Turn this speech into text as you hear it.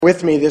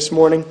With me this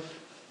morning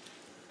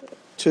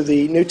to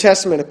the New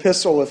Testament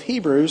epistle of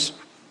Hebrews,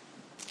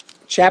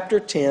 chapter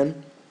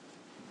 10.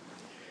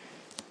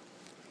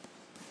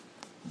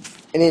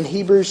 And in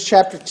Hebrews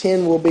chapter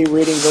 10, we'll be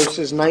reading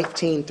verses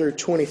 19 through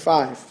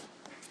 25.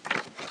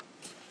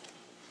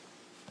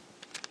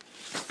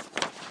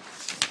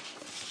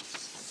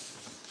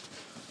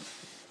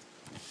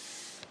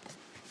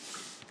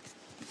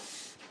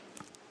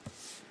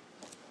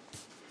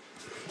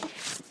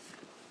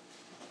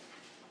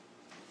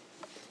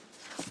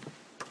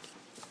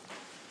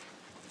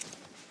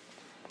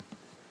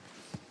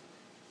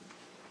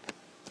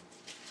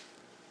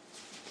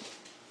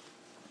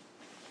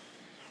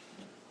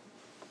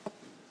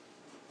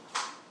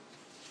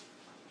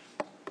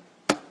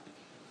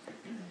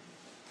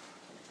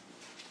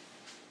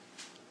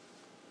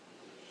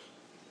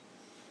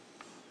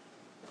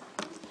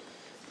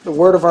 The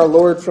word of our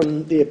Lord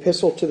from the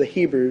epistle to the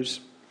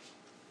Hebrews.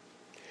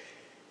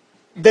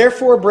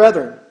 Therefore,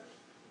 brethren,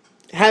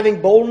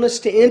 having boldness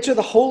to enter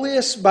the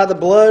holiest by the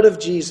blood of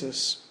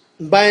Jesus,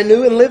 by a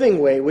new and living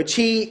way, which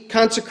He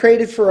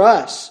consecrated for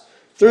us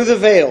through the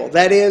veil,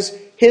 that is,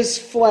 His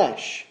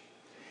flesh,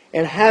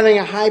 and having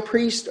a high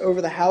priest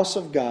over the house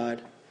of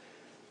God,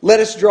 let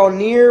us draw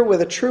near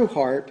with a true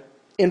heart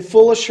in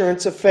full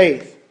assurance of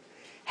faith,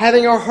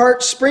 having our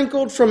hearts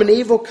sprinkled from an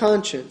evil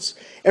conscience,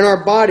 and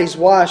our bodies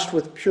washed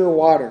with pure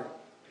water.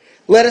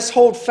 Let us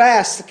hold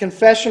fast the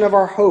confession of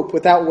our hope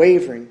without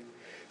wavering,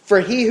 for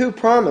He who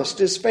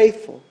promised is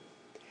faithful.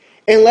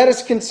 And let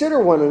us consider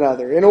one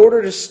another in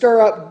order to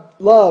stir up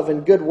love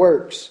and good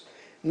works,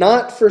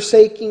 not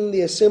forsaking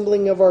the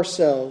assembling of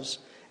ourselves,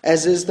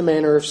 as is the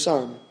manner of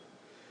some,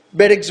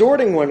 but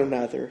exhorting one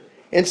another,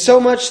 and so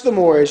much the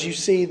more as you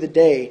see the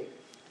day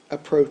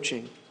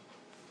approaching.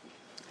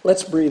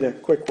 Let's breathe a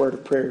quick word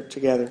of prayer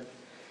together.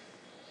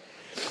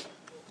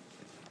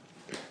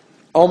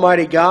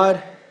 Almighty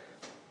God,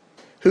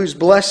 whose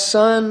blessed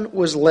Son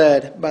was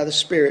led by the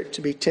Spirit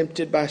to be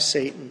tempted by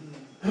Satan,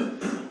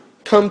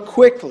 come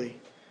quickly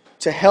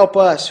to help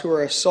us who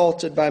are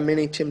assaulted by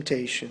many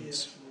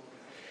temptations.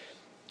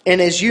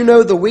 And as you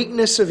know the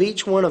weakness of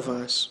each one of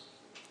us,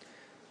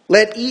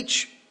 let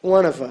each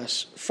one of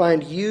us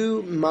find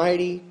you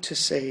mighty to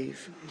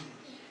save.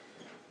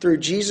 Through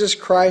Jesus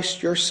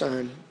Christ, your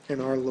Son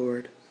and our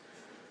Lord,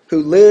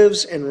 who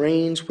lives and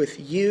reigns with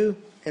you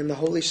and the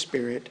Holy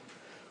Spirit,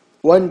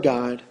 one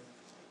God,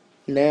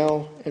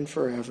 now and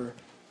forever.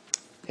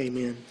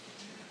 Amen.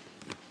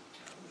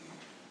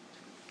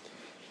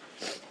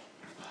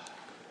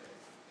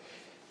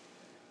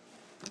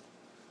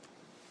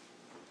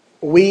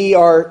 We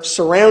are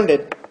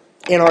surrounded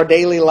in our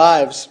daily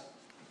lives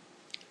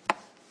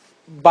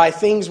by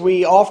things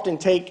we often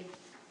take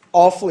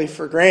awfully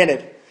for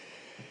granted.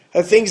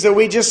 Things that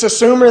we just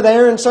assume are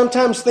there, and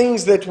sometimes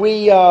things that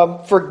we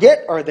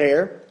forget are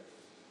there.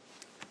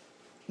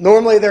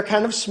 Normally they're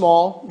kind of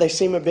small, they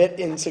seem a bit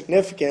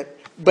insignificant,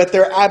 but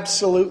they're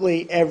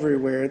absolutely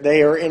everywhere.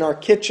 They are in our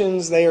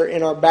kitchens, they are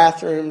in our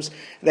bathrooms,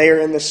 they are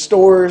in the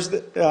stores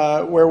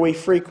where we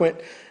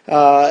frequent.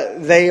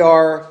 They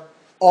are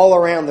all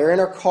around. They're in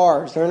our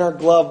cars, they're in our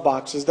glove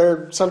boxes,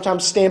 they're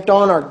sometimes stamped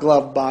on our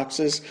glove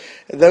boxes.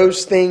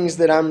 Those things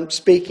that I'm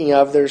speaking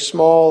of, they're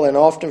small and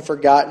often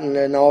forgotten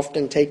and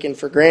often taken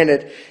for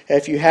granted,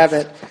 if you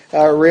haven't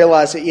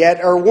realized it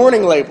yet, are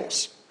warning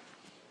labels.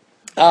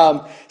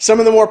 Some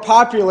of the more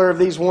popular of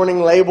these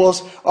warning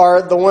labels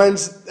are the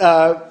ones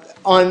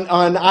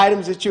on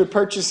items that you would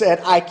purchase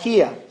at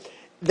IKEA.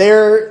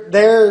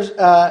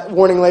 Their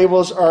warning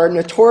labels are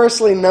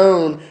notoriously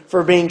known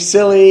for being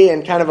silly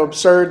and kind of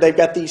absurd. They've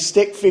got these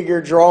stick figure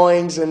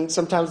drawings, and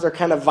sometimes they're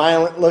kind of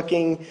violent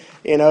looking.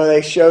 You know,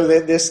 they show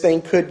that this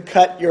thing could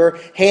cut your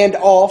hand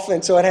off,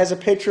 and so it has a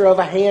picture of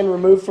a hand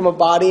removed from a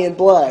body and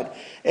blood.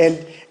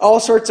 And all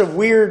sorts of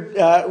weird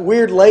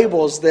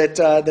labels that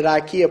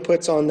IKEA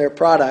puts on their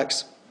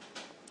products.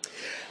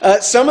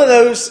 Some of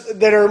those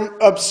that are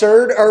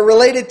absurd are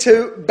related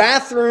to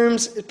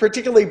bathrooms,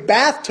 particularly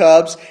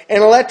bathtubs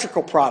and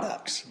electrical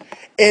products.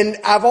 And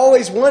I've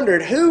always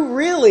wondered who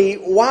really,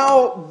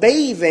 while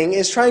bathing,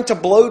 is trying to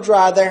blow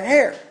dry their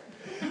hair.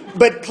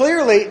 But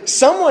clearly,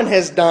 someone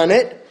has done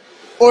it,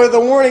 or the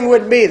warning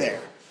wouldn't be there.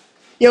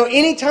 You know,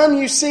 anytime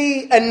you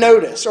see a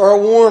notice or a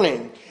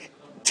warning,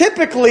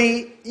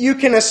 typically, you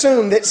can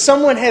assume that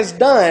someone has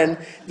done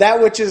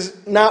that which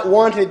is not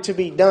wanted to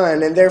be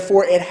done, and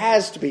therefore it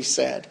has to be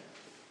said.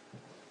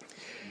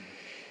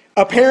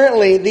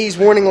 Apparently, these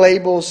warning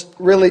labels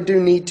really do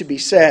need to be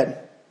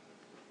said.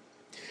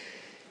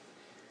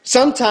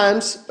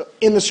 Sometimes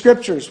in the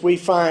Scriptures we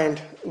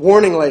find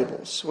warning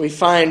labels. We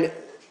find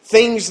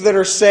things that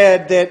are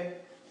said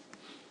that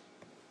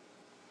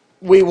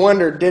we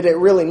wonder, did it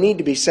really need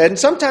to be said? And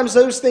sometimes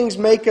those things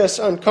make us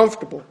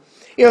uncomfortable.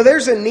 You know,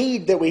 there's a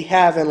need that we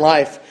have in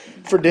life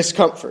for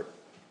discomfort.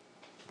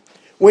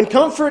 When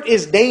comfort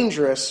is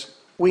dangerous,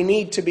 we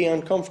need to be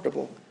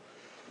uncomfortable.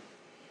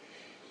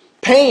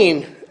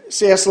 Pain,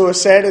 C.S.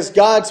 Lewis said, is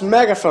God's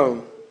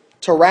megaphone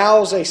to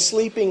rouse a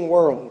sleeping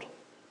world.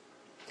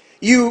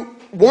 You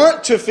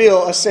want to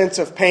feel a sense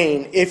of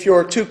pain if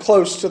you're too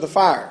close to the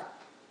fire.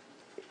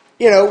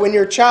 When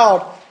your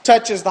child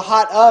touches the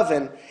hot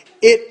oven,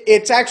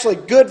 it's actually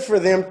good for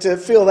them to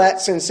feel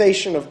that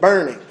sensation of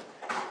burning.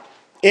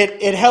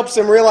 It helps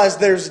them realize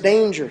there's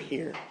danger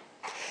here.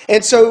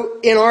 And so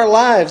in our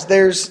lives,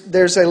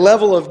 there's a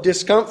level of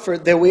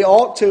discomfort that we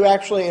ought to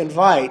actually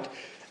invite,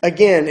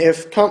 again,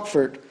 if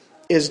comfort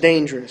is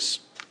dangerous.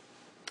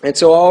 And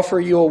so I offer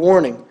you a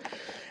warning.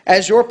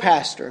 As your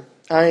pastor,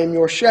 I am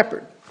your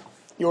shepherd,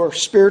 your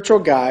spiritual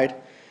guide,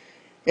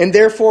 and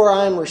therefore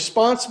I am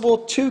responsible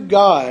to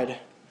God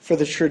for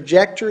the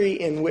trajectory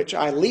in which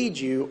I lead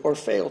you or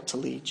fail to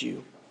lead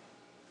you.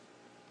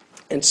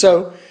 And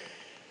so,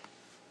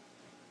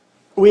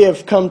 we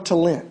have come to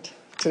Lent.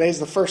 Today's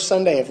the first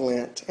Sunday of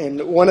Lent,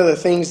 and one of the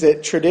things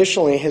that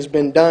traditionally has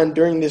been done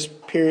during this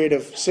period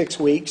of 6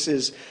 weeks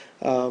is,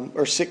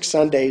 or 6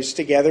 Sundays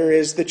together,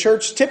 is the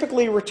church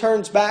typically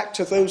returns back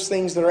to those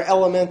things that are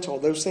elemental,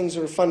 those things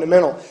that are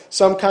fundamental.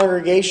 Some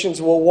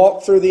congregations will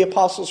walk through the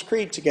Apostles'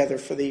 Creed together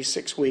for these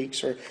 6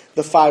 weeks, or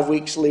the 5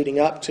 weeks leading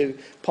up to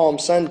Palm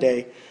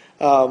Sunday.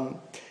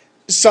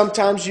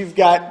 Sometimes you've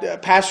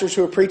got pastors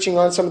who are preaching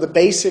on some of the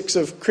basics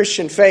of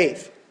Christian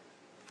faith.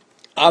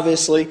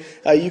 Obviously,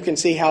 you can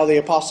see how the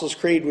Apostles'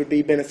 Creed would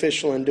be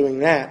beneficial in doing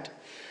that.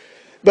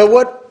 But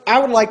what I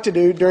would like to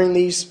do during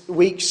these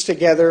weeks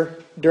together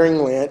during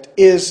Lent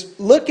is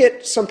look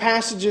at some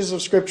passages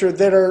of Scripture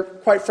that are,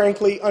 quite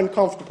frankly,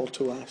 uncomfortable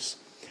to us.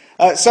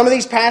 Some of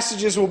these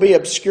passages will be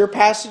obscure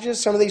passages.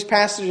 Some of these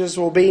passages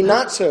will be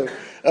not so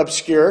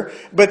obscure.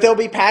 But there'll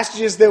be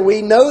passages that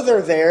we know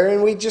they're there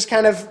and we just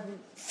kind of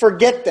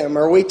forget them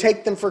or we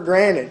take them for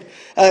granted.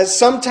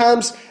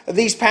 Sometimes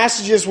these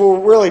passages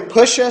will really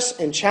push us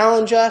and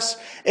challenge us.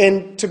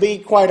 And to be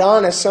quite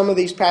honest, some of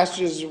these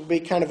passages will be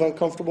kind of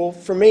uncomfortable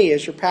for me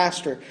as your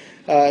pastor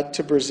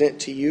to present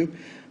to you.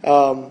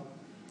 But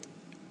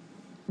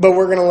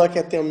we're going to look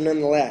at them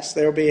nonetheless.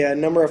 There will be a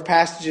number of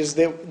passages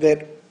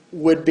that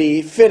would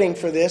be fitting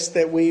for this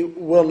that we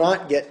will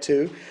not get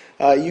to.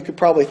 You could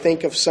probably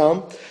think of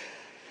some.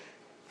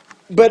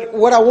 But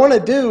what I want to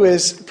do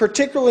is,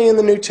 particularly in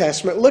the New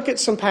Testament, look at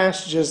some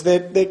passages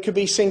that could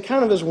be seen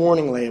kind of as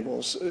warning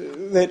labels,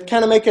 that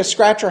kind of make us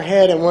scratch our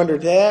head and wonder,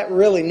 did that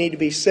really need to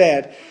be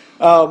said?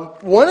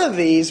 One of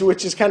these,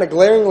 which is kind of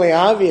glaringly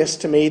obvious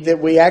to me that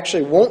we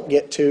actually won't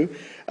get to,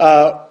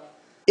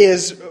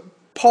 is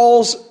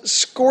Paul's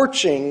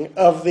scorching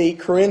of the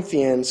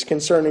Corinthians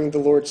concerning the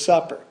Lord's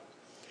Supper.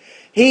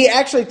 He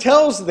actually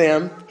tells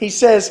them, he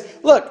says,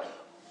 look,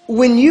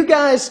 when you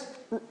guys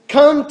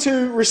come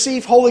to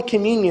receive Holy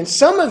Communion,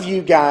 some of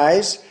you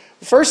guys,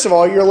 first of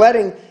all, you're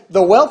letting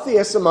the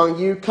wealthiest among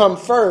you come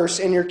first,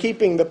 and you're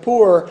keeping the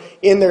poor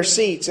in their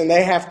seats, and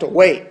they have to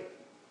wait.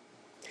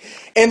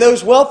 And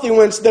those wealthy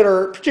ones that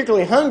are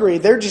particularly hungry,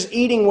 they're just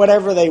eating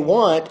whatever they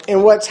want.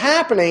 And what's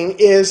happening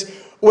is,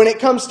 when it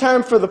comes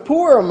time for the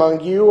poor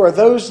among you, or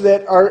those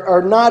that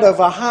are not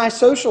of a high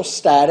social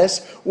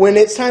status, when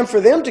it's time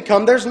for them to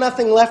come, there's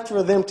nothing left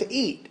for them to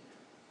eat.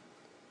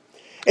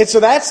 And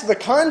so that's the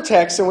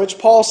context in which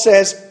Paul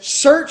says,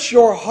 search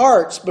your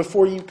hearts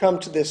before you come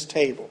to this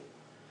table.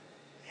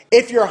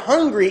 If you're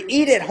hungry,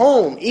 eat at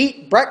home.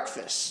 Eat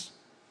breakfast.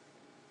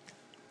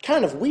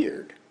 Kind of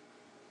weird,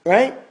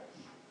 right?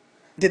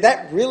 Did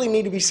that really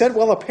need to be said?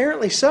 Well,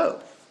 apparently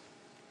so.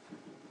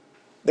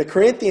 The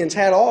Corinthians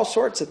had all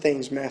sorts of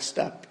things messed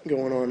up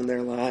going on in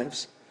their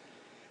lives.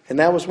 And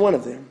that was one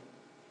of them.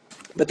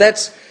 But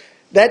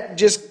that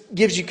just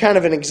gives you kind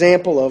of an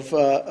example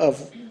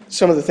of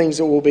some of the things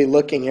that we'll be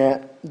looking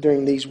at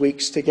during these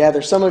weeks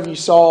together. Some of you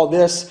saw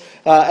this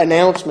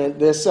announcement,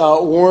 this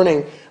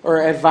warning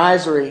or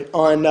advisory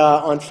on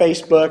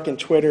Facebook and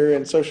Twitter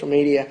and social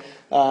media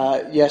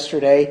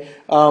yesterday.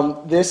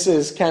 This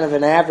is kind of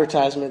an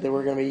advertisement that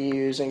we're going to be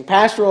using.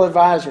 Pastoral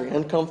advisory,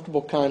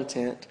 uncomfortable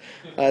content.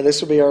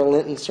 This will be our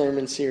Lenten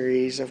sermon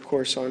series, of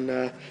course,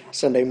 on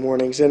Sunday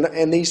mornings.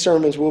 And these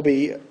sermons will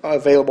be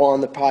available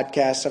on the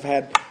podcast.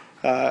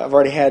 I've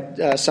already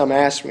had some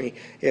ask me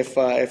if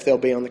they'll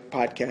be on the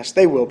podcast.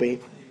 They will be.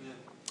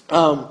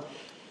 One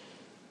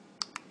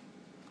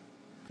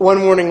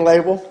warning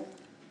label.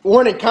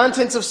 Warning,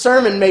 contents of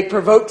sermon may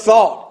provoke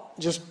thought.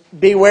 Just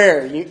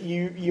beware.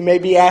 You may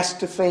be asked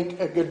to think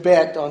a good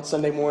bit on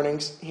Sunday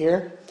mornings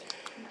here.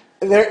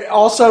 There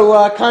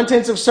also,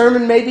 contents of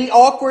sermon may be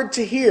awkward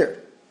to hear.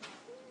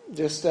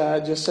 Just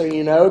so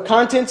you know.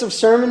 Contents of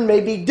sermon may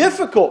be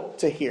difficult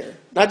to hear.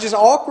 Not just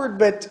awkward,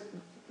 but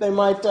they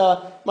might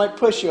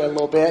push you a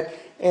little bit.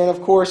 And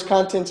of course,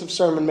 contents of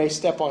sermon may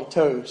step on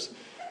toes.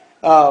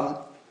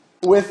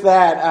 With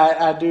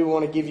that, I do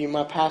want to give you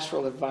my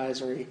pastoral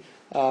advisory.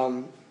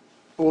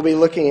 We'll be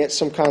looking at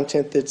some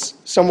content that's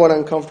somewhat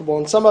uncomfortable,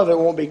 and some of it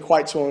won't be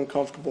quite so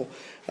uncomfortable.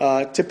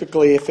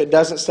 Typically, if it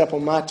doesn't step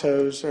on my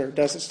toes or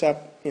doesn't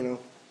step,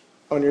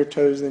 on your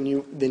toes, then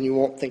you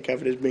won't think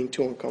of it as being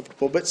too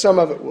uncomfortable. But some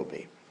of it will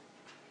be.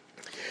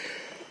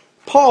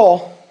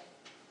 Paul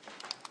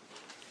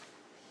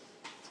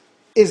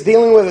is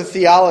dealing with a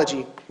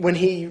theology when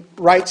he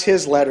writes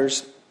his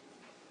letters.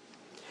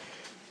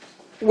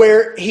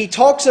 where he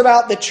talks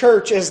about the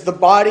church as the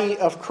body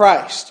of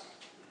Christ.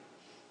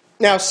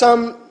 Now,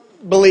 some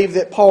believe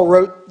that Paul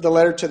wrote the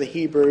letter to the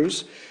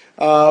Hebrews,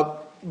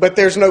 but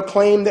there's no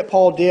claim that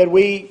Paul did.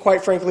 We,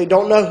 quite frankly,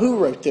 don't know who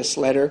wrote this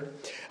letter.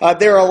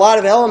 There are a lot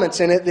of elements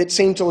in it that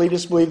seem to lead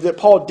us to believe that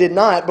Paul did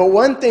not. But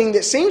one thing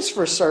that seems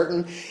for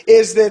certain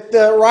is that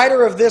the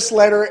writer of this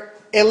letter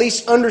at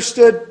least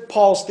understood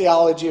Paul's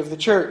theology of the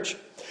church.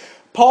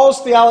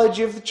 Paul's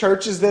theology of the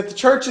church is that the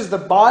church is the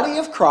body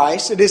of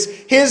Christ. It is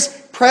His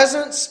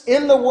presence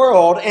in the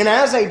world. And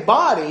as a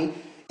body,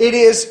 it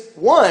is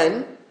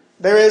one.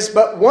 There is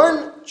but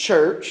one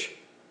church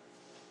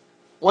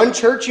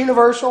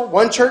universal,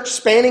 one church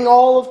spanning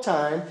all of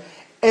time.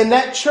 And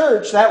that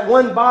church, that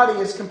one body,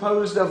 is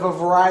composed of a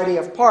variety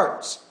of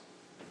parts.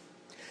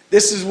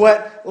 This is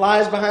what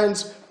lies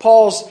behind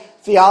Paul's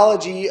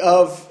theology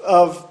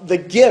of the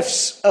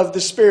gifts of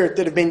the Spirit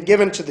that have been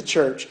given to the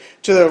church,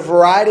 to the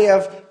variety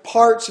of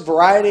parts,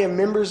 variety of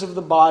members of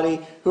the body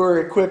who are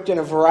equipped in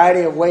a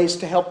variety of ways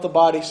to help the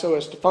body so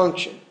as to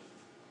function.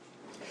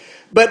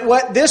 But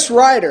what this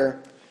writer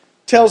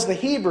tells the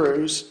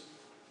Hebrews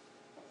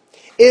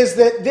is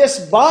that this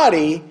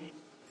body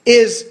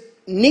is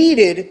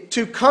needed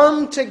to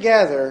come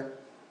together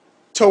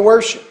to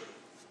worship.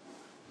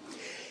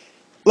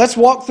 Let's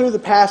walk through the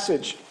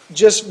passage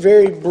just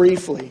very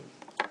briefly.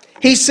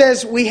 He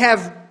says,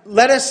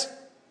 let us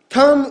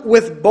come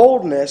with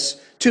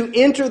boldness to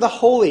enter the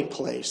holy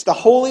place, the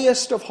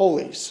holiest of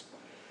holies,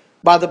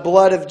 by the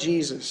blood of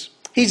Jesus.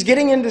 He's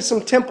getting into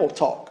some temple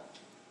talk.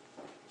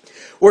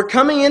 We're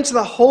coming into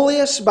the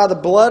holiest by the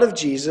blood of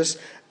Jesus.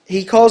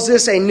 He calls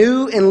this a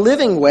new and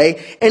living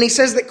way, and he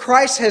says that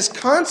Christ has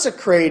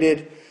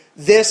consecrated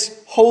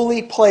this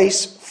holy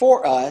place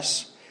for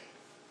us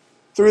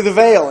through the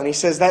veil. And he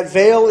says that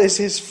veil is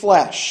His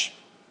flesh.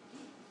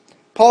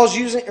 Paul's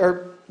using,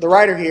 or the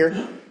writer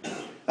here,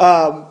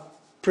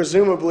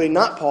 presumably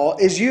not Paul,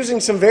 is using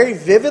some very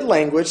vivid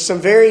language, some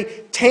very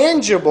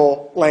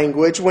tangible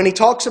language when he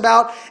talks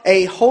about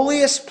a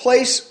holiest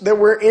place that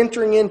we're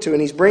entering into. And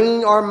he's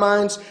bringing our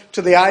minds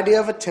to the idea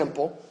of a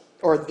temple,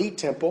 or the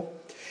temple.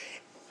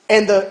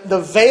 And the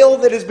veil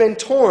that has been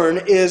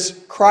torn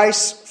is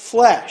Christ's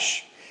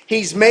flesh.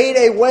 He's made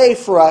a way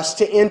for us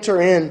to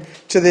enter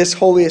into this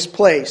holiest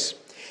place.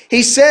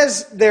 He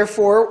says,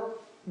 therefore,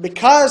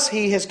 because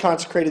He has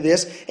consecrated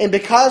this, and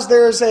because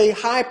there is a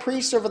high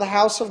priest over the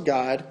house of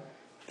God,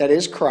 that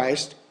is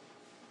Christ,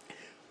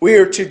 we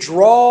are to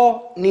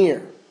draw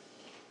near.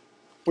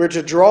 We're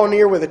to draw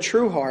near with a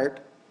true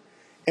heart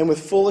and with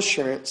full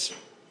assurance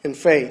and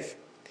faith.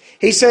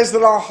 He says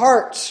that our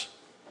hearts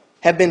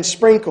have been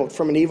sprinkled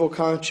from an evil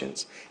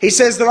conscience. He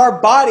says that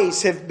our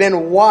bodies have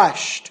been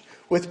washed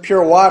with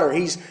pure water.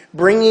 He's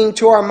bringing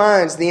to our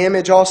minds the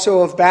image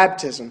also of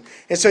baptism.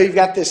 And so you've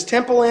got this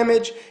temple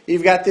image,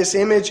 you've got this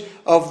image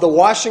of the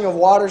washing of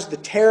waters, the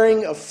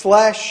tearing of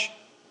flesh.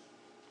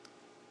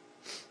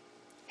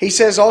 He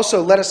says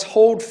also, let us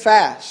hold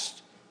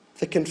fast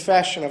the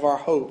confession of our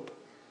hope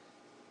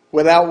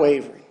without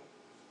wavering.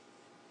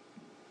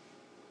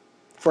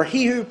 For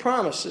He who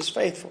promised is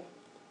faithful.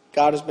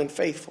 God has been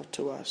faithful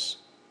to us.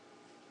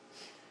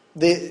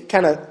 The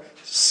kind of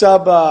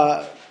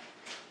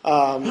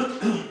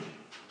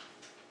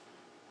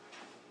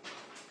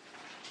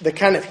the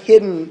kind of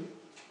hidden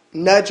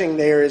nudging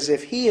there is,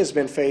 if He has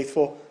been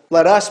faithful,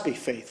 let us be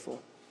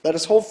faithful. Let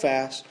us hold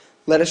fast.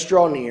 Let us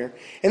draw near.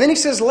 And then he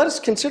says, let us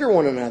consider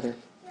one another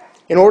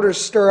in order to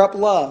stir up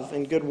love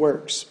and good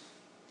works.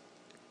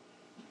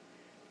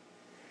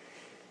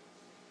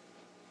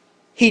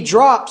 He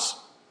drops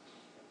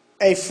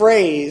a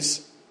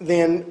phrase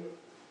then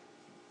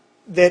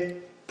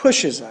that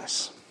pushes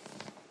us.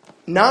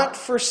 Not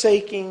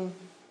forsaking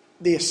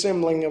the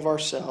assembling of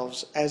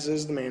ourselves, as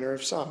is the manner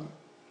of some,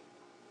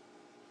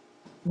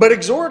 but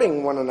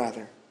exhorting one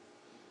another.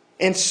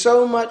 And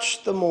so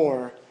much the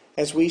more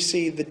as we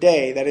see the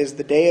day, that is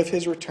the day of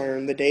His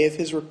return, the day of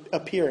His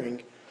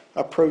appearing,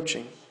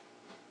 approaching.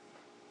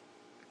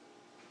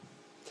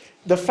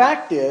 The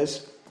fact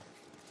is,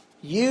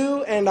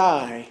 you and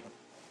I,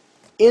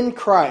 in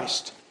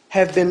Christ,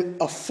 have been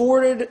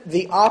afforded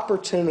the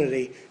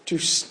opportunity to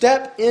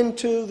step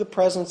into the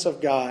presence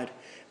of God,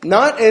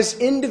 not as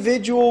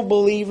individual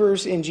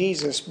believers in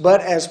Jesus,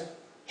 but as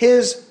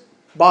His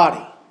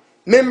body,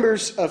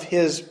 members of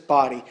His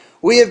body.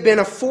 We have been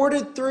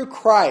afforded through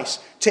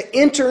Christ to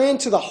enter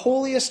into the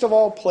holiest of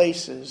all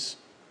places,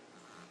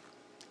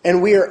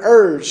 and we are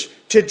urged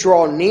to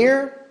draw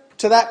near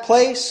to that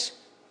place,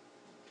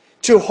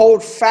 to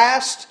hold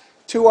fast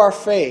to our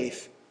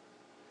faith,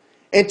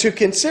 and to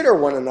consider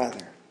one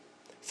another,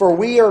 for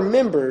we are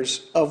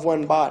members of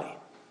one body.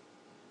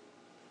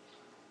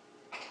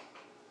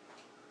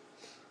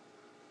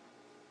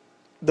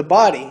 The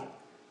body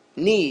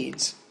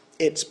needs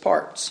its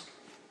parts.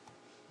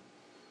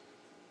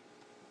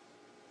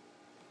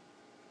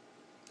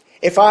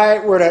 If I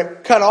were to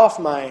cut off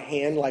my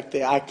hand, like the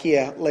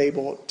IKEA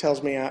label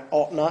tells me I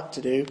ought not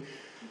to do,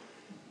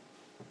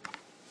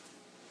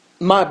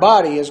 my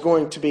body is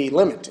going to be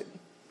limited.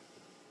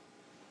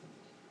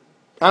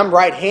 I'm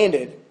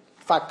right-handed.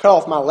 If I cut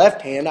off my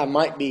left hand, I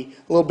might be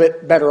a little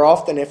bit better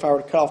off than if I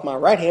were to cut off my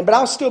right hand, but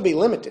I'll still be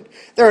limited.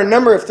 There are a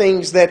number of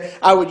things that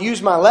I would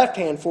use my left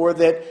hand for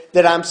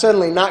that I'm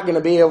suddenly not going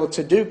to be able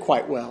to do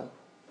quite well.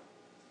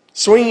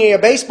 Swinging a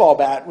baseball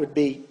bat would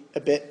be a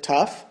bit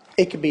tough.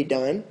 It could be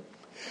done.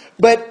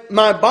 But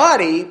my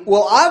body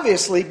will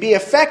obviously be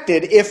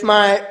affected if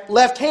my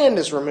left hand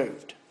is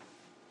removed.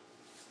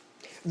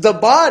 The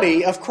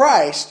body of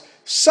Christ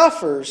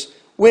suffers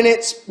when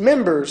its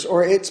members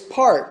or its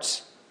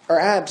parts are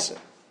absent.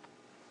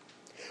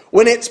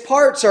 When its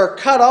parts are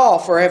cut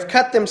off or have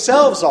cut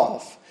themselves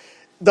off,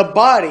 the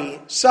body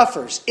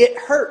suffers. It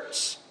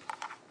hurts.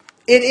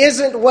 It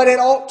isn't what it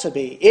ought to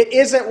be. It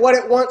isn't what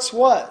it once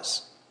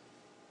was.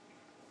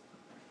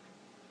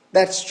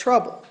 That's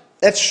trouble.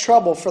 That's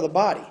trouble for the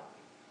body.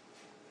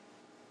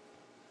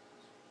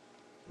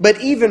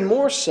 But even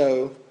more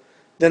so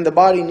than the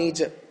body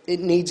needs it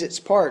needs its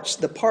parts.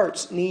 The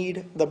parts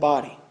need the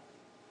body.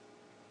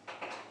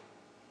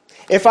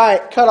 If I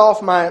cut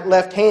off my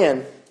left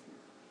hand,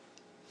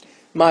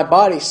 my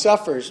body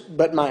suffers,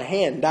 but my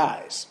hand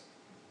dies.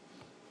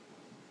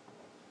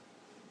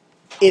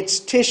 Its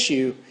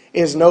tissue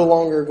is no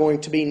longer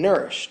going to be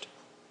nourished.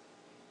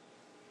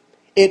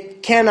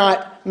 It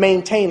cannot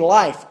maintain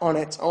life on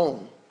its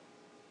own.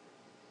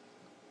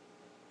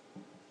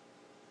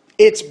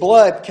 Its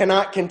blood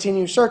cannot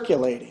continue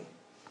circulating.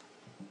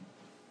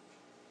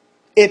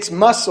 Its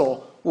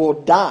muscle will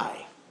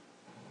die.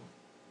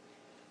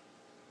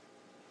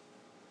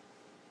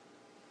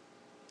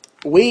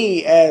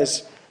 We,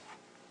 as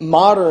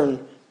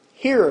modern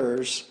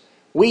hearers,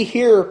 we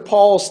hear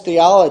Paul's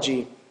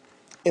theology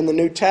in the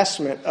New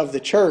Testament of the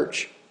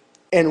church,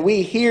 and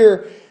we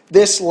hear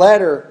this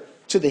letter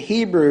to the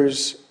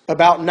Hebrews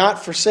about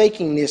not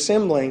forsaking the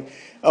assembling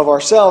of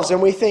ourselves,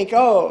 and we think,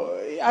 oh,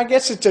 I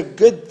guess it's a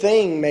good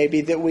thing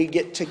maybe that we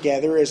get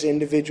together as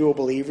individual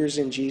believers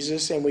in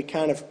Jesus and we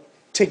kind of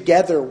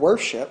together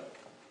worship.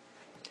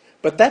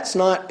 But that's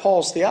not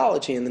Paul's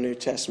theology in the New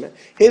Testament.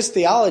 His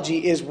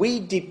theology is we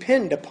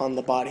depend upon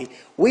the body.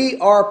 We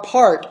are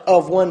part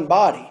of one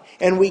body,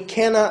 and we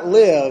cannot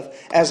live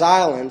as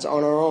islands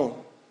on our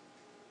own.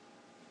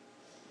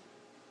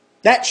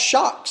 That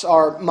shocks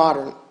our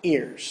modern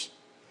ears.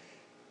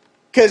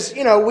 Because,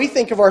 we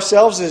think of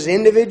ourselves as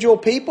individual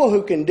people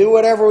who can do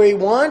whatever we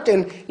want,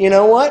 and you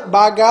know what?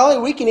 By golly,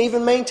 we can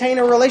even maintain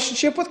a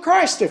relationship with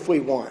Christ if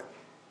we want.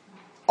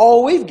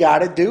 All we've got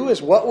to do is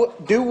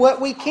do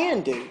what we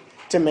can do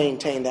to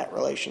maintain that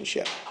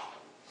relationship.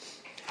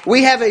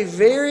 We have a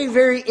very,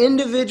 very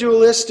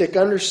individualistic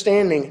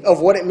understanding of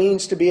what it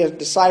means to be a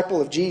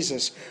disciple of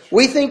Jesus.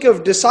 We think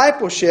of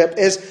discipleship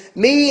as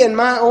me and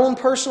my own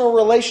personal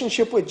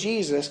relationship with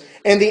Jesus,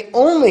 and the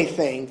only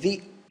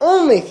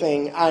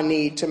thing I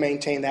need to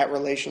maintain that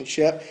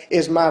relationship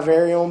is my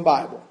very own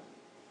Bible.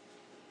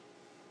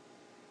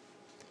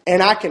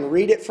 And I can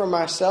read it for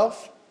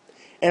myself,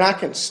 and I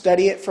can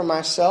study it for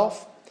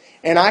myself,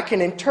 and I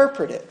can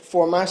interpret it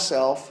for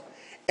myself,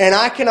 and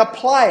I can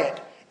apply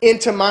it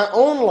into my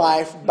own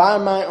life by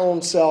my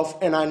own self,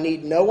 and I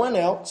need no one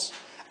else.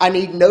 I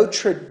need no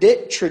tradition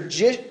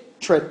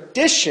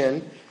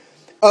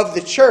of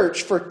the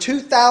church for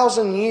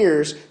 2,000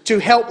 years to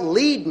help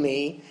lead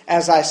me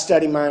as I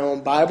study my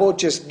own Bible.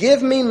 Just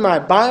give me my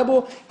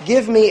Bible,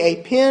 give me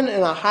a pen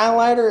and a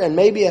highlighter and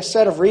maybe a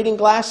set of reading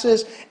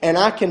glasses, and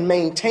I can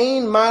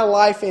maintain my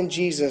life in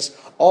Jesus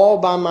all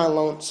by my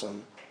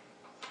lonesome.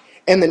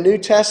 And the New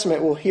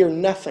Testament will hear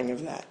nothing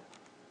of that.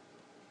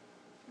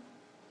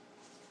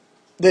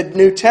 The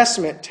New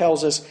Testament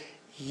tells us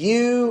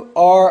you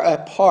are a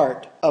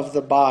part of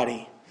the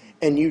body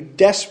and you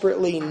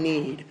desperately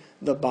need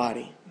the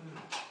body.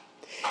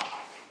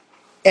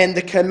 And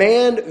the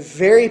command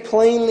very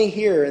plainly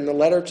here in the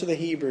letter to the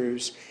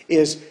Hebrews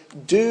is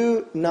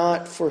do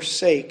not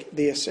forsake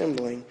the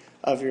assembling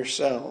of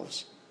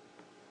yourselves.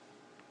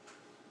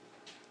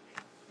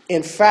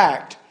 In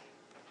fact,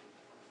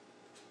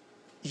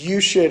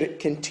 you should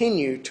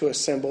continue to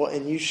assemble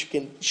and you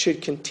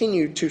should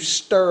continue to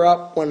stir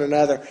up one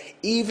another,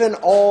 even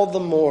all the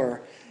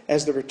more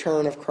as the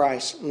return of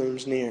Christ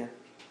looms near.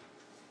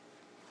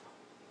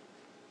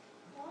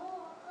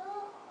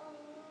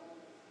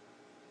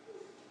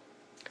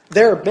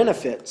 There are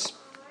benefits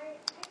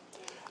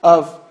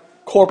of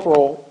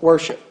corporal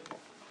worship.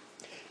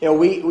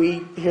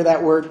 We hear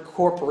that word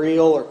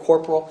corporeal or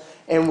corporal,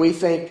 and we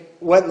think,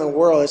 what in the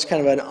world? It's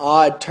kind of an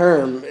odd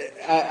term.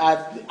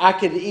 I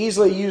could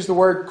easily use the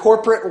word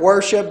corporate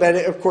worship, but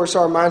of course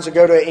our minds would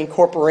go to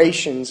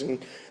incorporations and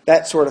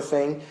that sort of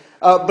thing.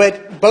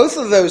 But both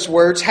of those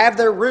words have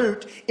their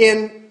root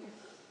in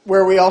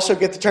where we also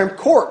get the term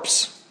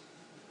corpse.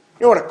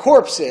 You know what a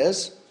corpse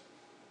is?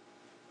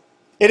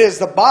 It is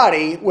the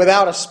body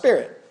without a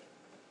spirit.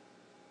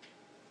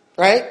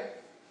 Right?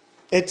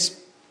 It's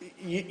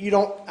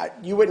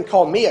you wouldn't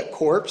call me a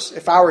corpse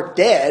if I were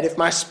dead. If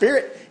my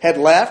spirit had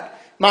left,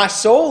 my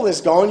soul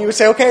is gone, you would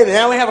say, okay,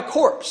 now we have a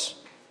corpse.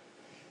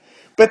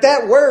 But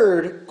that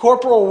word,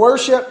 corporal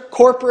worship,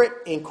 corporate,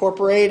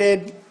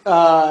 incorporated,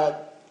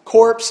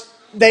 corpse,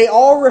 they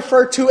all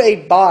refer to a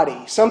body,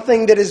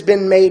 something that has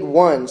been made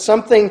one,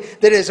 something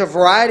that is a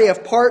variety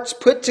of parts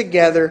put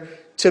together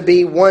to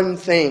be one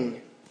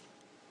thing.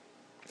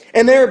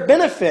 And there are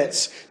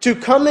benefits to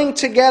coming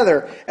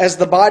together as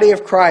the body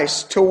of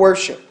Christ to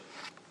worship.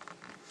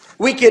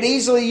 We could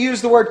easily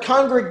use the word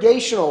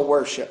congregational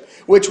worship,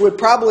 which would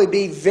probably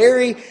be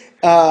very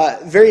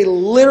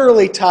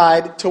literally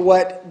tied to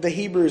what the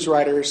Hebrews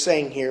writer is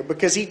saying here,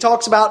 because he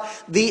talks about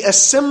the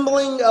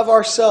assembling of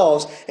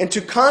ourselves, and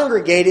to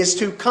congregate is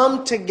to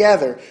come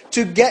together,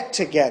 to get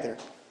together.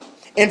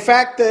 In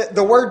fact,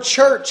 the word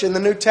church in the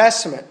New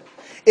Testament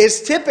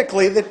is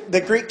typically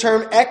the Greek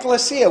term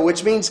ekklesia,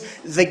 which means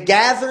the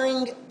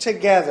gathering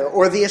together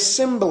or the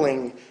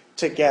assembling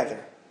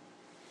together.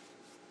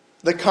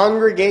 The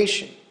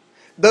congregation,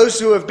 those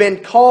who have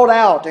been called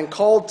out and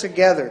called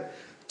together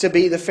to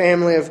be the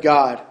family of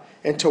God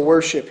and to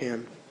worship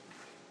Him.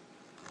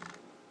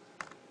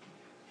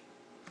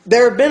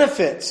 There are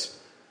benefits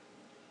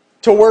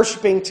to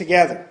worshiping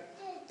together.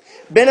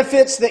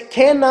 Benefits that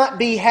cannot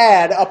be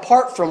had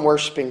apart from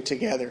worshiping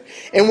together.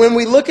 And when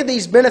we look at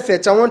these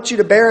benefits, I want you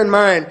to bear in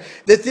mind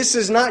that this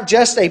is not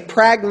just a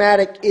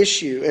pragmatic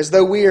issue, as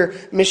though we are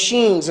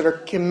machines that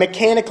are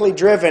mechanically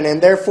driven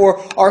and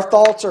therefore our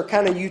thoughts are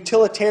kind of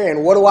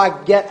utilitarian. What do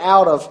I get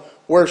out of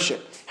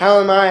worship?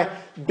 How am I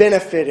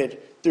benefited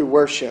through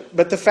worship?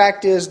 But the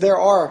fact is, there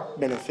are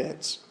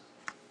benefits.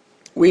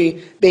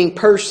 We, being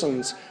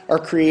persons, are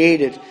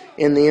created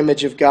in the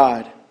image of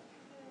God.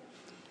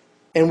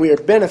 And we are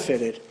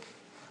benefited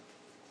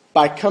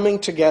by coming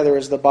together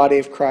as the body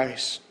of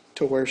Christ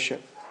to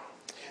worship.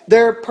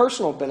 There are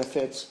personal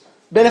benefits.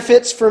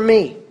 Benefits for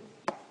me.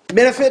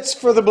 Benefits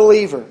for the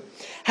believer.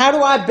 How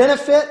do I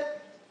benefit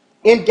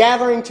in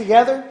gathering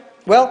together?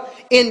 Well,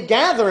 in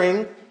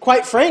gathering,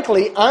 quite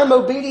frankly, I'm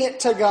obedient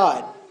to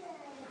God.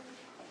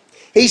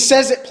 He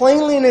says it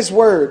plainly in His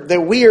Word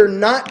that we are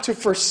not to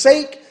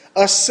forsake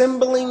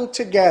assembling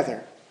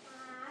together.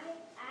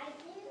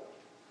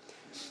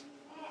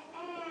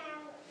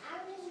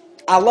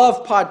 I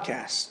love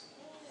podcasts.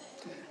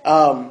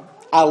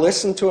 I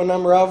listen to a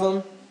number of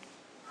them.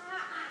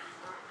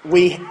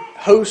 We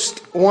host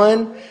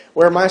one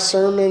where my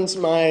sermons,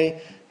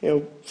 my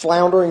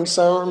floundering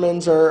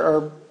sermons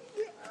are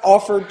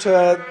offered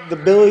to the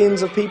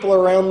billions of people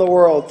around the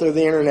world through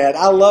the internet.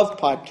 I love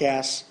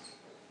podcasts.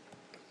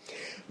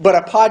 But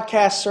a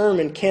podcast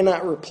sermon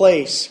cannot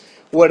replace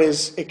what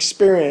is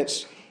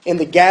experienced in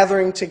the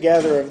gathering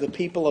together of the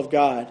people of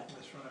God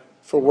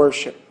for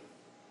worship.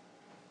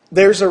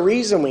 There's a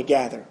reason we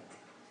gather.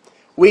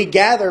 We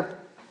gather,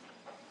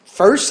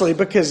 firstly,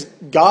 because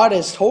God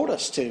has told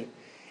us to.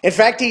 In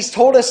fact, He's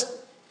told us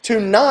to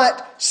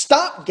not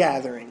stop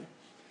gathering,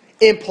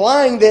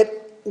 implying that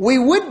we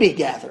would be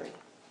gathering.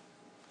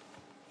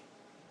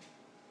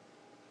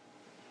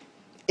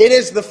 It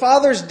is the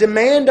Father's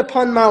demand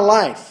upon my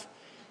life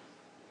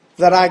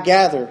that I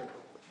gather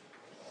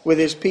with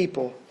His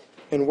people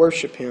and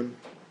worship Him.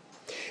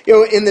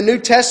 In the New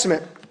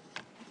Testament,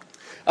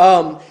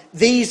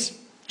 these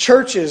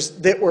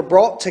churches that were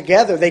brought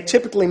together, they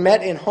typically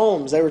met in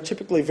homes. They were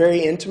typically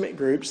very intimate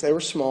groups. They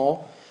were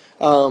small.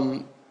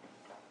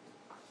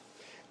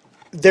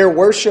 Their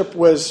worship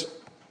was,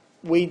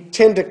 we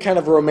tend to kind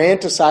of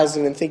romanticize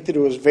it and think that it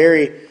was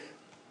very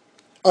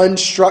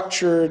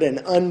unstructured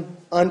and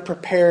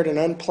unprepared and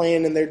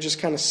unplanned, and they're just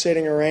kind of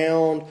sitting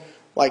around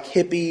like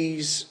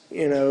hippies,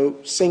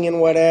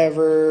 singing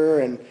whatever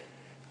and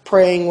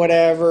praying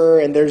whatever,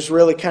 and there's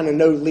really kind of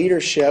no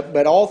leadership.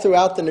 But all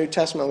throughout the New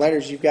Testament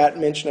letters, you've got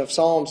mention of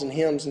psalms and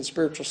hymns and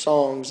spiritual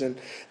songs and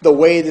the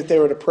way that they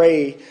were to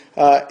pray.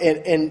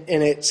 And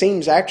it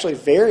seems actually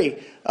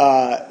very,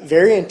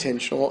 very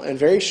intentional and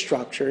very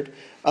structured.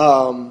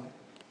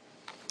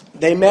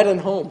 They met in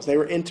homes. They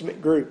were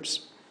intimate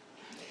groups.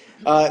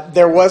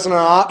 There wasn't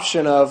an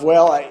option of,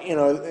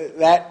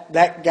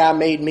 that guy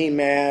made me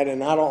mad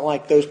and I don't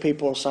like those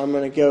people, so I'm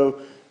going to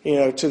go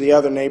to the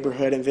other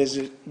neighborhood and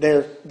visit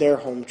their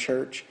home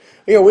church.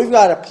 We've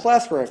got a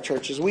plethora of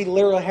churches. We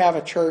literally have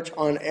a church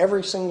on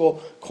every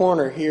single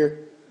corner here,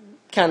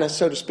 kind of,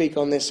 so to speak,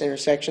 on this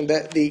intersection.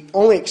 The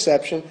only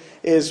exception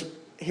is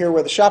here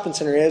where the shopping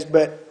center is,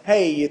 but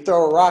hey, you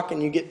throw a rock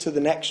and you get to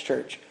the next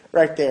church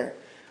right there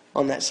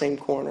on that same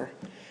corner.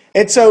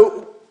 And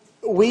so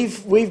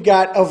we've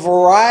got a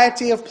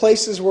variety of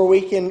places where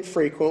we can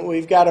frequent.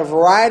 We've got a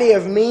variety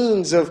of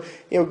means of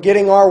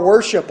getting our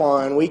worship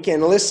on. We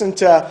can listen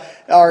to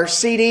our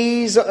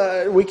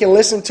CDs. We can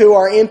listen to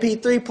our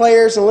MP3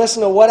 players and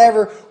listen to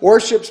whatever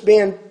worship's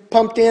being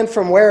pumped in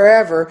from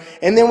wherever.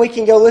 And then we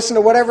can go listen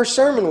to whatever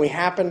sermon we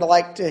happen to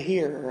like to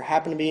hear or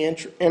happen to be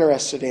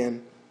interested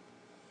in.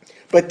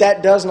 But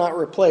that does not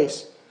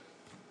replace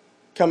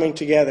coming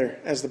together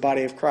as the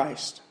body of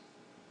Christ.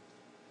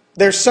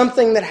 There's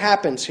something that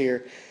happens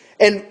here.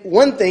 And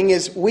one thing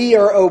is we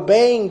are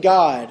obeying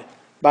God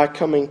by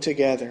coming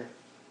together.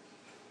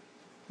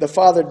 The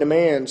Father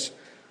demands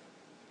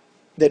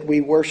that we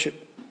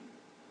worship.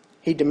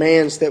 He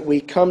demands that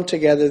we come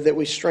together, that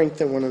we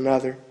strengthen one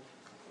another.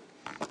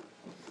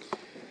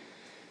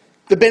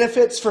 The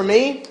benefits for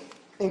me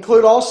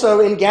include also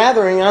in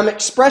gathering, I'm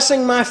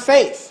expressing my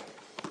faith.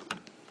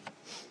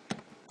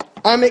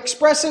 I'm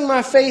expressing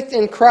my faith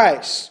in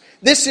Christ.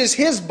 This is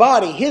His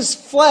body, His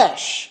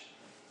flesh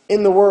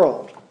in the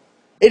world.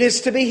 It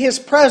is to be His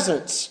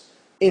presence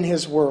in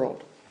His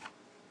world.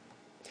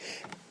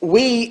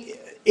 We,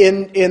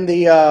 in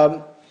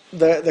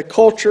the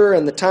culture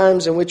and the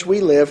times in which we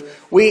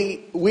live,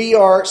 we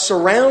are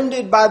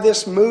surrounded by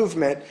this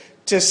movement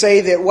to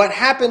say that what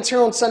happens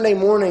here on Sunday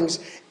mornings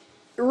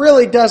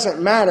really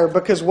doesn't matter,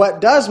 because what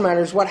does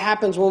matter is what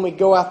happens when we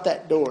go out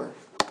that door.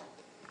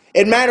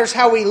 It matters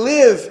how we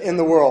live in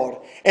the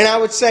world. And I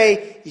would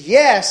say,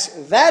 yes,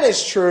 that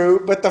is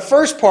true, but the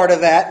first part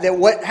of that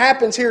what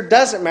happens here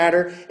doesn't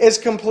matter, is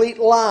complete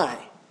lie.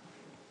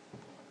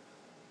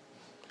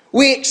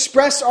 We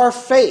express our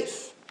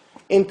faith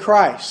in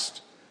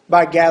Christ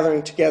by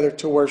gathering together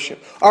to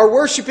worship. Our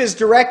worship is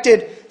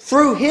directed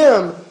through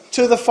Him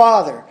to the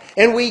Father.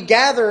 And we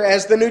gather,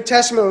 as the New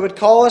Testament would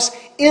call us,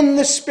 in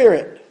the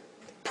Spirit,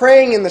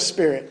 praying in the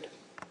Spirit.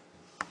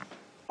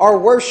 Our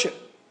worship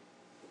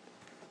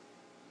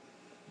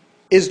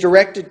is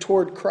directed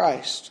toward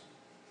Christ.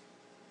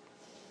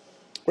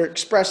 We're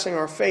expressing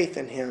our faith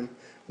in Him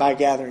by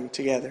gathering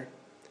together.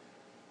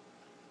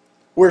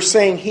 We're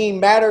saying He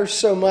matters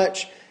so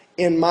much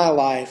in my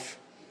life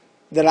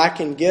that I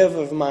can give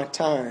of my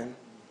time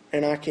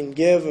and I can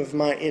give of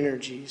my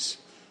energies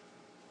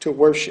to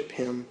worship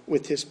Him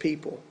with His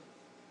people.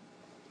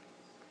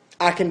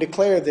 I can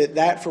declare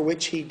that for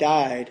which He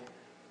died,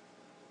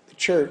 the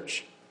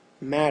church,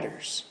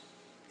 matters.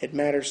 It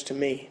matters to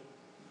me.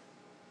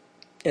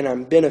 And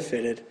I'm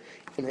benefited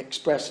in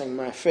expressing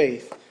my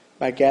faith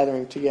by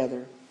gathering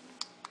together.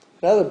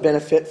 Another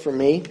benefit for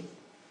me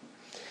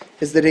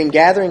is that in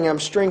gathering I'm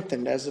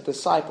strengthened as a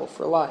disciple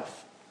for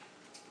life.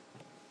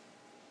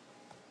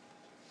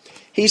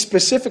 He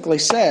specifically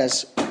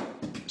says,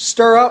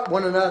 stir up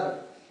one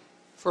another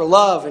for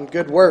love and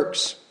good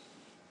works.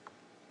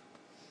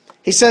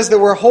 He says that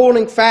we're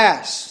holding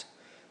fast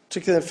to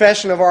the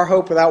confession of our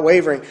hope without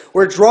wavering.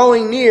 We're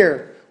drawing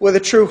near with a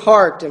true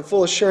heart and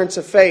full assurance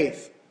of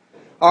faith.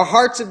 Our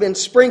hearts have been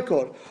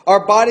sprinkled.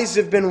 Our bodies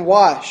have been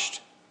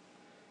washed.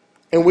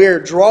 And we are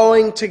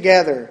drawing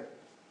together,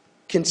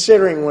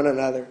 considering one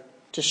another,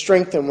 to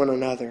strengthen one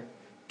another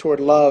toward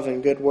love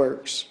and good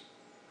works.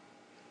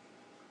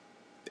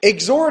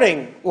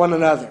 Exhorting one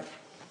another.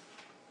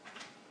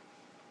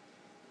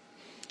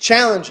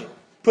 Challenging,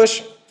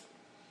 pushing.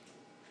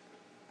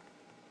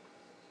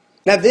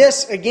 Now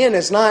this, again,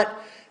 is not...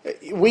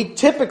 We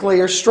typically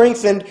are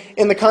strengthened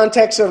in the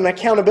context of an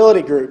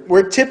accountability group.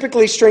 We're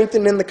typically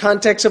strengthened in the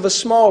context of a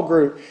small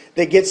group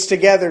that gets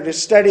together to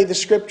study the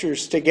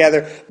Scriptures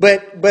together.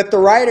 But the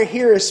writer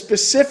here is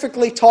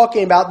specifically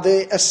talking about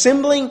the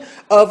assembling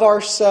of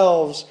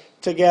ourselves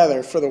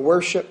together for the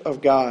worship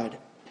of God.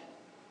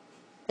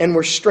 And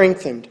we're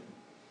strengthened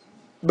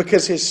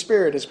because His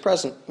Spirit is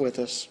present with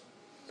us.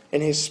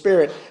 And His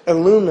Spirit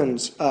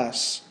illumines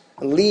us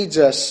and leads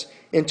us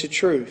into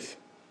truth.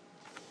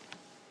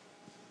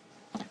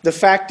 The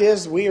fact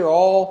is, we are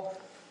all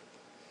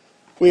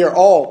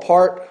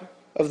part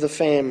of the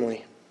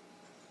family.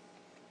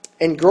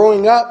 And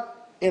growing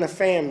up in a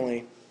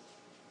family,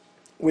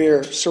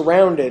 we're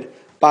surrounded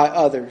by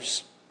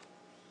others.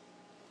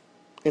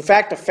 In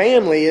fact, a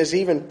family is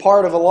even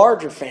part of a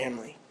larger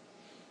family.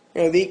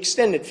 The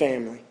extended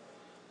family.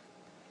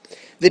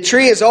 The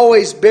tree is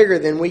always bigger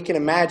than we can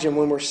imagine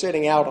when we're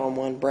sitting out on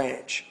one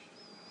branch.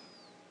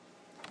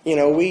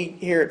 We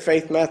here at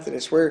Faith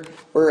Methodist,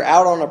 we're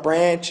out on a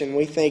branch and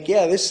we think,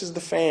 yeah, this is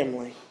the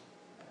family.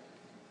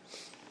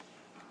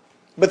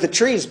 But the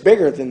tree is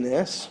bigger than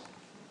this.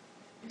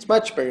 It's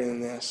much bigger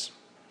than this.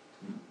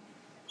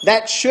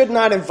 That should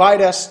not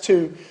invite us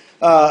to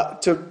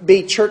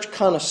be church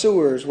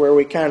connoisseurs where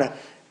we kind of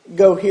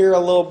go here a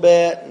little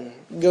bit and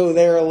go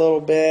there a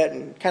little bit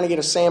and kind of get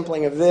a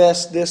sampling of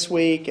this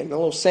week and a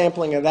little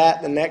sampling of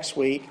that the next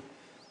week.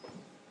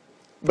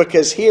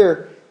 Because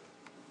here,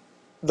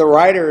 the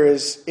writer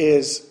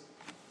is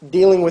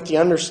dealing with the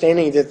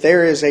understanding that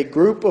there is a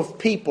group of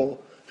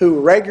people who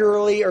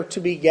regularly are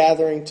to be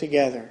gathering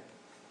together.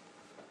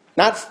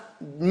 Not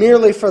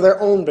merely for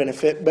their own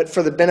benefit, but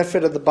for the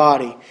benefit of the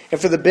body and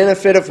for the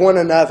benefit of one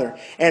another.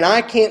 And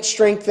I can't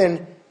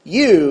strengthen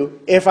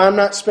you if I'm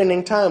not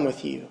spending time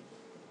with you.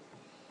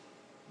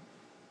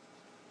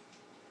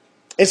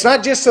 It's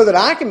not just so that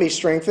I can be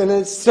strengthened,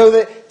 it's so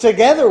that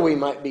together we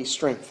might be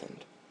strengthened.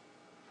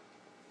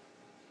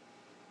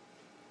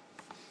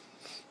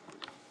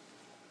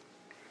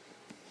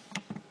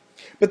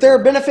 But there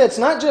are benefits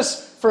not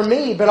just for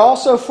me, but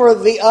also for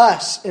the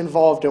us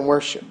involved in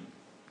worship.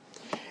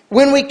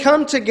 When we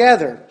come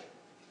together,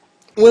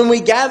 when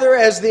we gather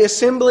as the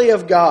assembly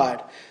of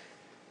God,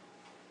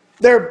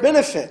 there are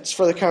benefits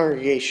for the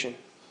congregation.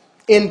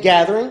 In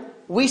gathering,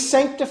 we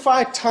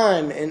sanctify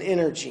time and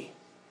energy.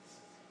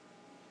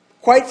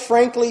 Quite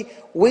frankly,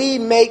 we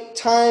make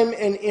time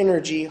and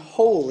energy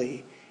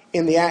holy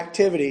in the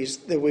activities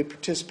that we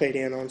participate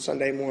in on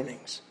Sunday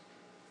mornings.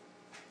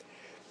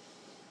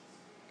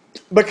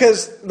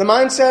 Because the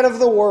mindset of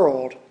the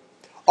world,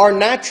 our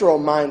natural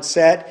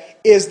mindset,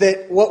 is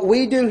that what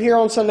we do here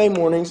on Sunday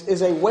mornings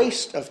is a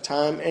waste of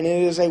time and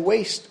it is a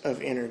waste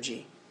of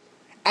energy.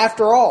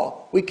 After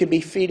all, we could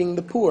be feeding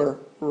the poor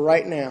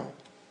right now.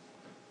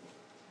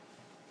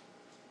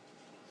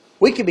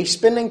 We could be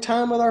spending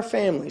time with our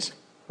families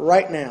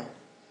right now.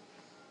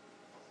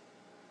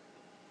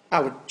 I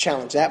would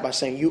challenge that by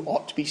saying you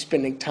ought to be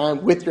spending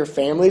time with your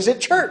families at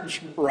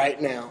church right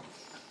now.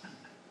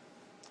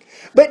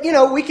 But,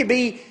 we could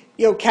be,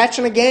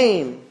 catching a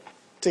game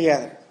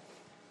together.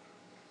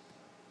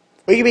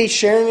 We could be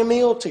sharing a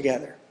meal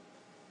together.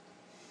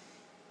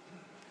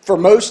 For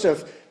most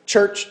of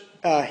church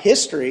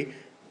history,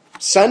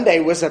 Sunday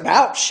was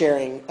about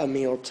sharing a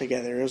meal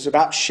together. It was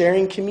about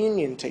sharing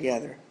communion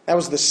together. That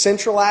was the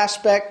central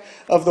aspect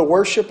of the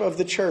worship of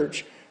the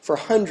church for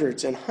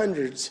hundreds and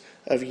hundreds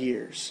of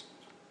years.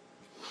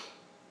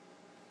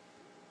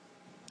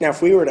 Now,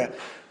 if we were to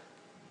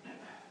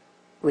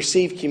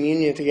receive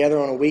communion together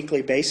on a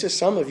weekly basis,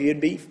 some of you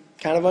would be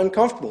kind of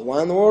uncomfortable.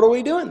 Why in the world are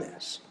we doing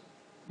this?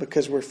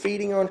 Because we're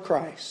feeding on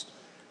Christ.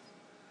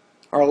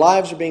 Our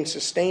lives are being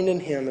sustained in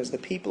Him as the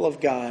people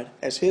of God,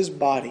 as His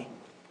body.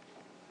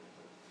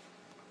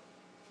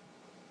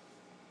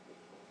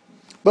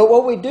 But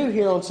what we do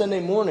here on Sunday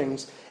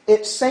mornings,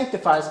 it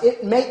sanctifies,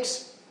 it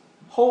makes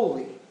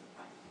holy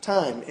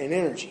time and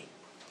energy.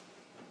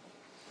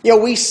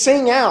 We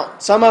sing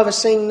out. Some of us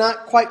sing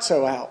not quite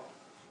so out.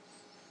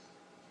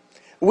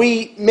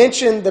 We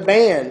mentioned the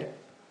band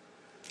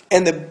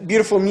and the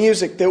beautiful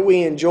music that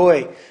we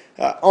enjoy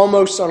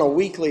almost on a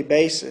weekly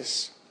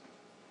basis.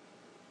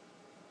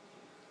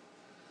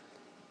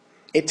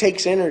 It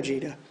takes energy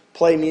to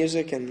play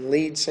music and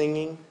lead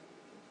singing.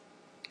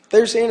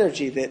 There's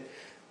energy that,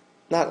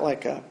 not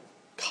like a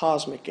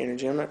cosmic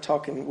energy. I'm not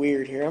talking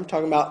weird here. I'm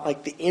talking about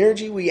like the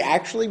energy we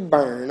actually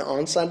burn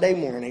on Sunday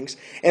mornings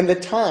and the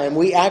time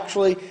we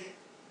actually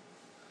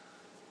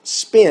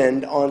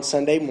spend on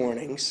Sunday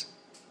mornings.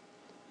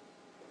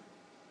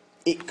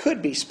 It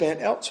could be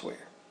spent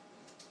elsewhere.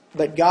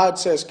 But God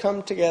says,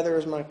 come together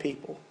as my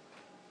people.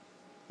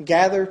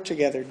 Gather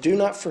together. Do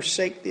not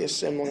forsake the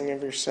assembling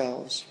of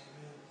yourselves.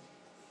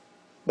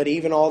 But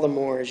even all the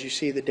more as you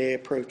see the day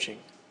approaching.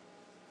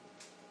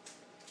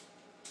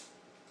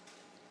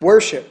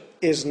 Worship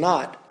is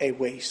not a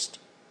waste.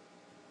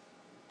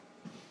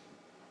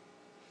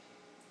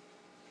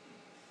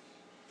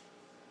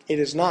 It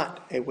is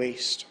not a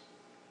waste.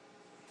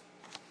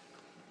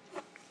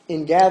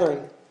 In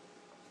gathering,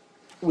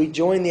 we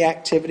join the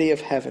activity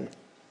of heaven.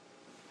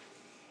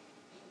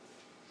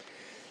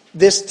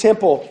 This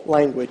temple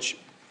language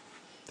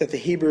that the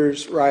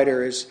Hebrews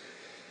writer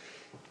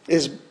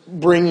is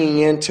bringing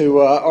into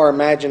our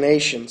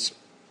imaginations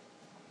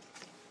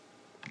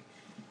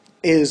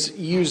is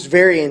used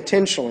very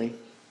intentionally.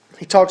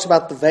 He talks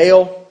about the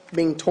veil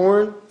being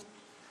torn,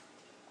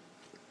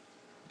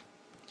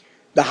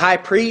 the high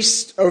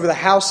priest over the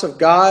house of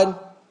God,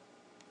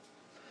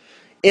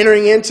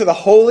 entering into the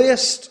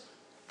holiest.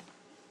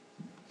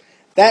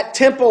 That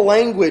temple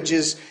language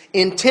is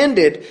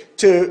intended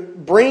to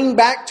bring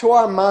back to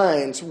our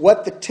minds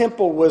what the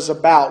temple was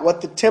about,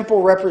 what the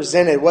temple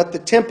represented, what the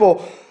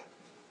temple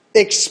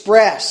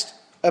expressed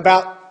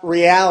about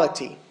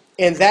reality.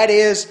 And that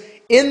is,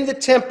 in the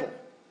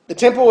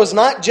temple was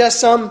not just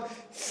some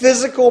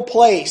physical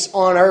place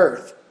on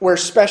earth where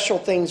special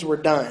things were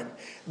done.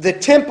 The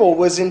temple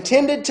was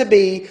intended to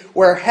be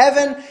where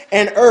heaven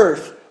and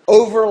earth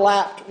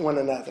overlapped one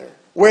another,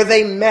 where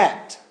they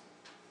met.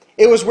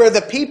 It was where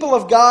the people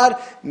of God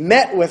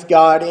met with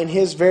God in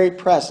His very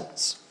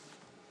presence.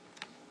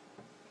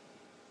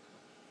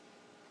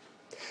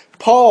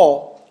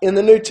 Paul, in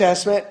the New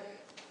Testament,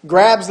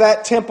 grabs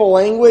that temple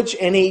language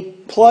and he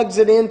plugs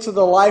it into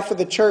the life of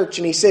the church.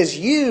 And he says,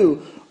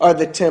 you are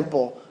the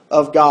temple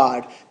of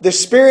God. The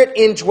Spirit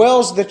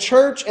indwells the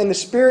church and the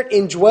Spirit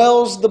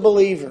indwells the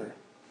believer.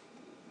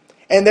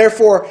 And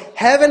therefore,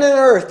 heaven and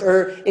earth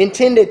are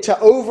intended to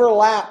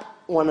overlap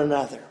one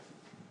another.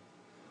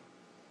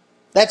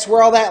 That's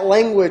where all that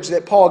language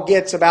that Paul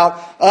gets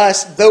about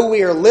us, though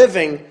we are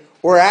living,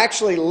 we're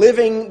actually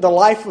living the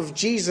life of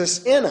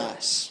Jesus in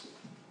us.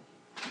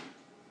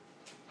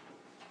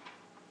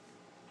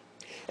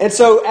 And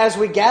so as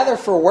we gather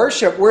for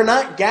worship, we're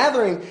not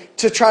gathering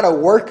to try to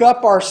work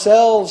up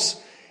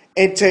ourselves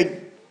and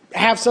to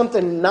have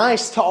something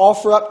nice to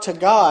offer up to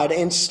God.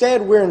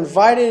 Instead, we're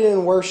invited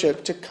in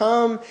worship to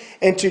come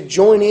and to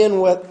join in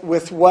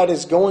with what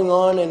is going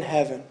on in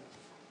heaven.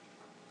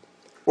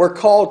 We're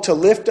called to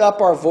lift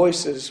up our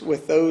voices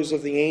with those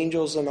of the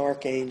angels and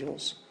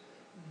archangels.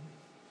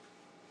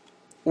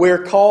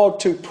 We're called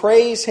to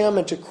praise Him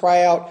and to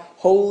cry out,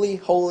 holy,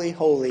 holy,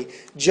 holy,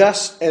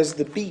 just as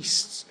the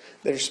beasts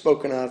that are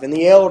spoken of and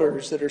the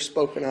elders that are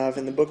spoken of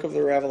in the book of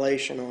the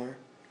Revelation are.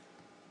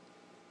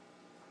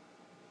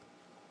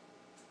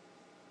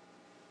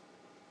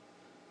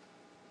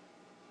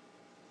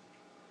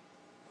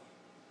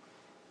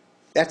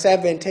 That's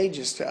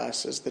advantageous to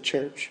us as the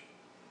church.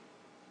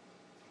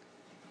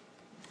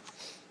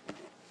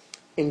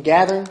 In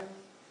gathering,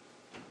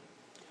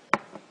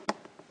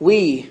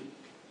 we,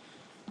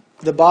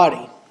 the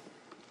body,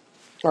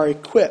 are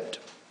equipped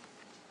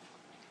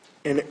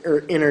and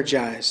are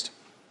energized.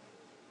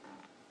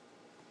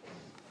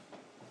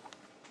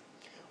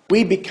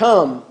 We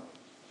become,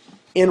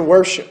 in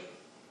worship,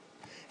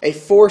 a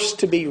force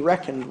to be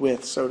reckoned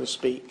with, so to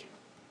speak.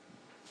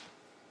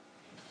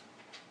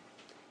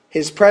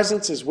 His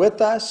presence is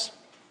with us.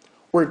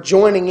 We're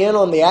joining in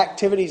on the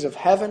activities of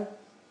heaven.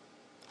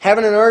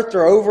 Heaven and earth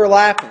are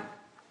overlapping.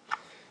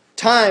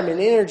 Time and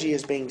energy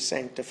is being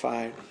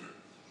sanctified.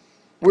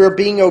 We're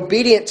being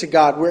obedient to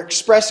God. We're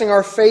expressing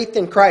our faith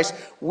in Christ.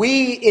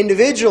 We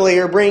individually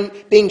are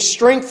being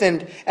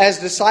strengthened as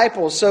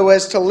disciples so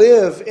as to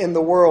live in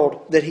the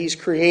world that He's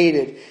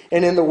created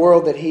and in the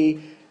world that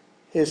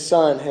His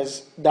Son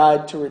has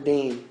died to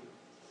redeem.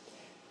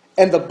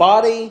 And the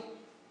body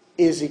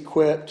is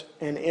equipped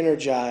and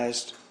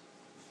energized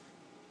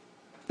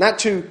not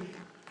to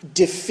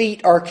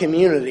defeat our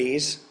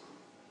communities,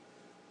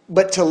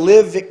 but to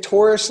live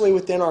victoriously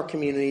within our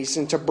communities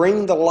and to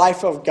bring the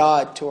life of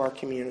God to our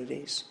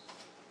communities,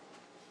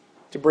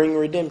 to bring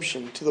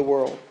redemption to the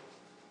world.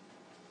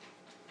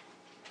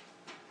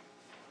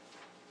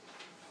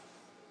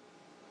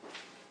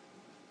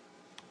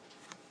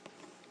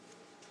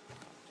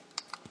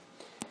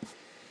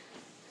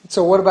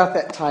 So what about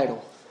that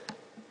title?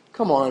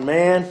 Come on,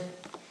 man.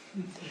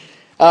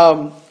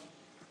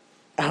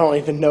 I don't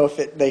even know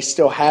if they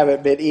still have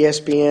it, but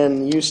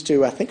ESPN used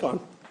to, I think on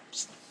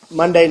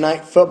Monday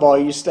Night Football,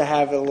 used to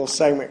have a little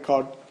segment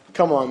called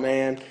Come On,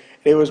 Man.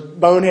 It was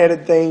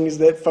boneheaded things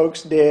that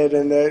folks did,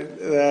 and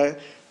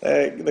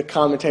the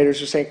commentators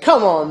were saying,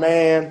 come on,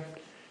 man.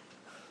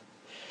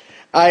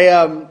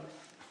 I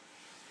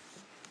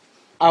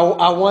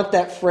want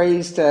that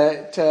phrase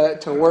to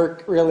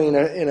work really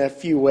in a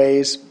few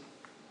ways.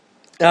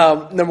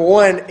 Number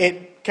one,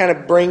 it kind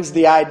of brings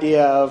the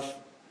idea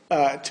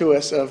to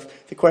us of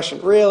the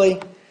question,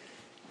 really?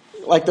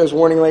 Like those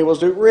warning labels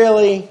do,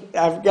 really?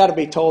 I've got to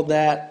be told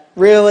that.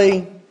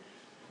 Really?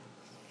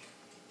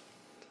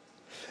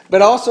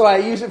 But also I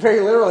use it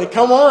very literally.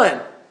 Come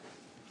on.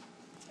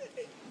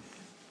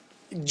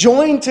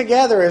 Join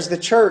together as the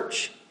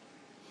church.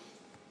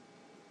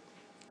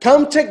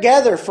 Come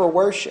together for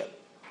worship.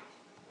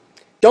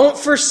 Don't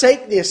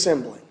forsake the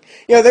assembling.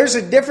 You know, there's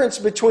a difference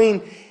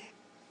between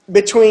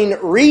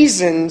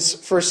reasons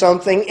for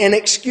something and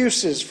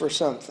excuses for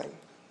something.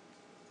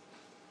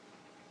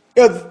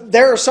 You know,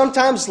 there are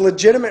sometimes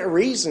legitimate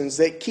reasons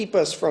that keep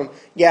us from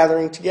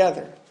gathering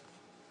together.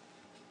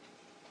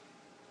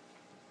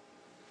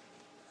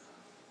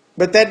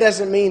 But that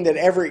doesn't mean that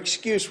every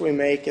excuse we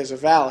make is a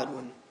valid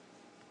one.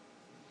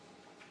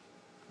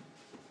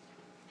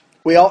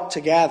 We ought to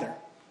gather.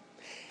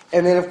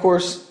 And then, of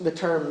course, the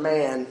term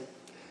man,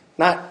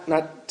 not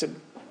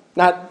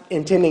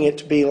intending it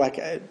to be like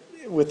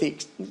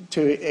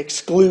to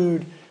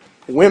exclude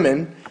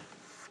women,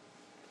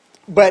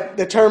 but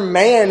the term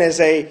man is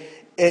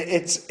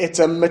it's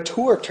a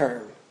mature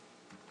term.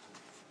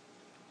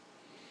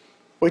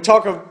 We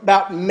talk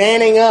about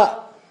manning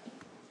up,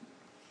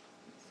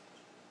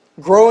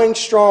 growing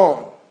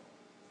strong,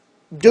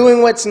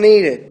 doing what's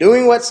needed,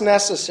 doing what's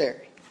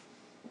necessary.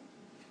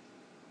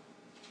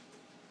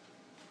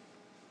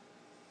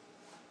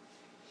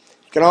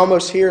 You can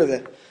almost hear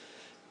the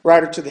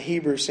writer to the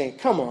Hebrews saying,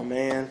 come on,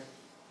 man,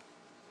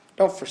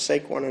 don't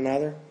forsake one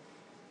another.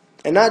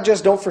 And not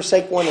just don't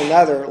forsake one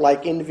another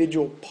like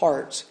individual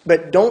parts,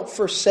 but don't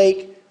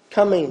forsake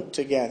coming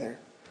together,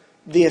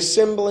 the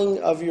assembling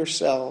of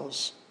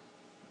yourselves.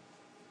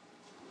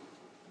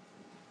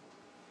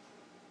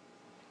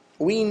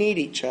 We need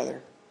each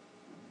other.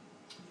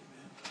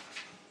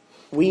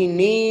 We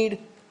need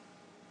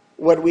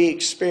what we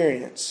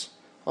experience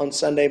on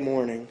Sunday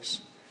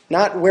mornings.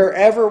 Not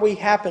wherever we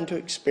happen to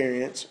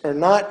experience, or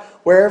not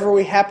wherever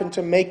we happen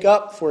to make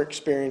up for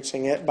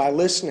experiencing it by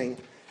listening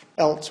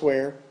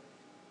elsewhere.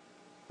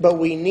 But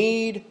we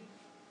need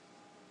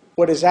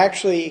what is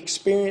actually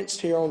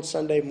experienced here on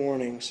Sunday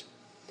mornings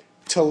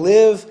to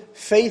live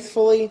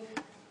faithfully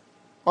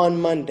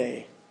on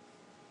Monday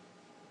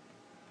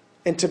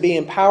and to be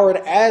empowered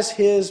as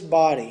His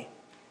body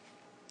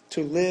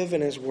to live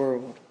in His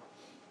world,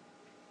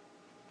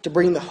 to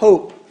bring the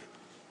hope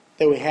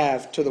that we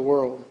have to the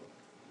world.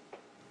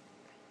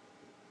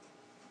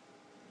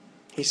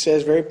 He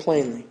says very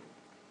plainly,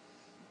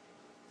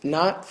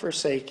 not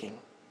forsaking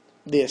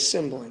the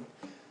assembling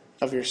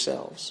of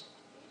yourselves.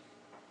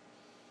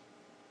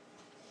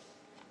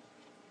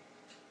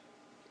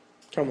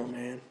 Come on,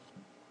 man.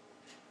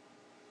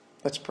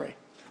 Let's pray.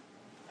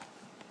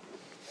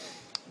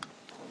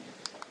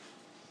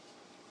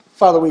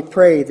 Father, we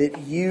pray that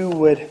you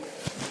would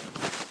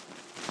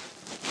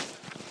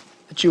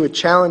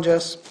challenge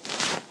us,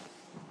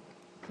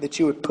 that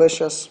you would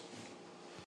push us,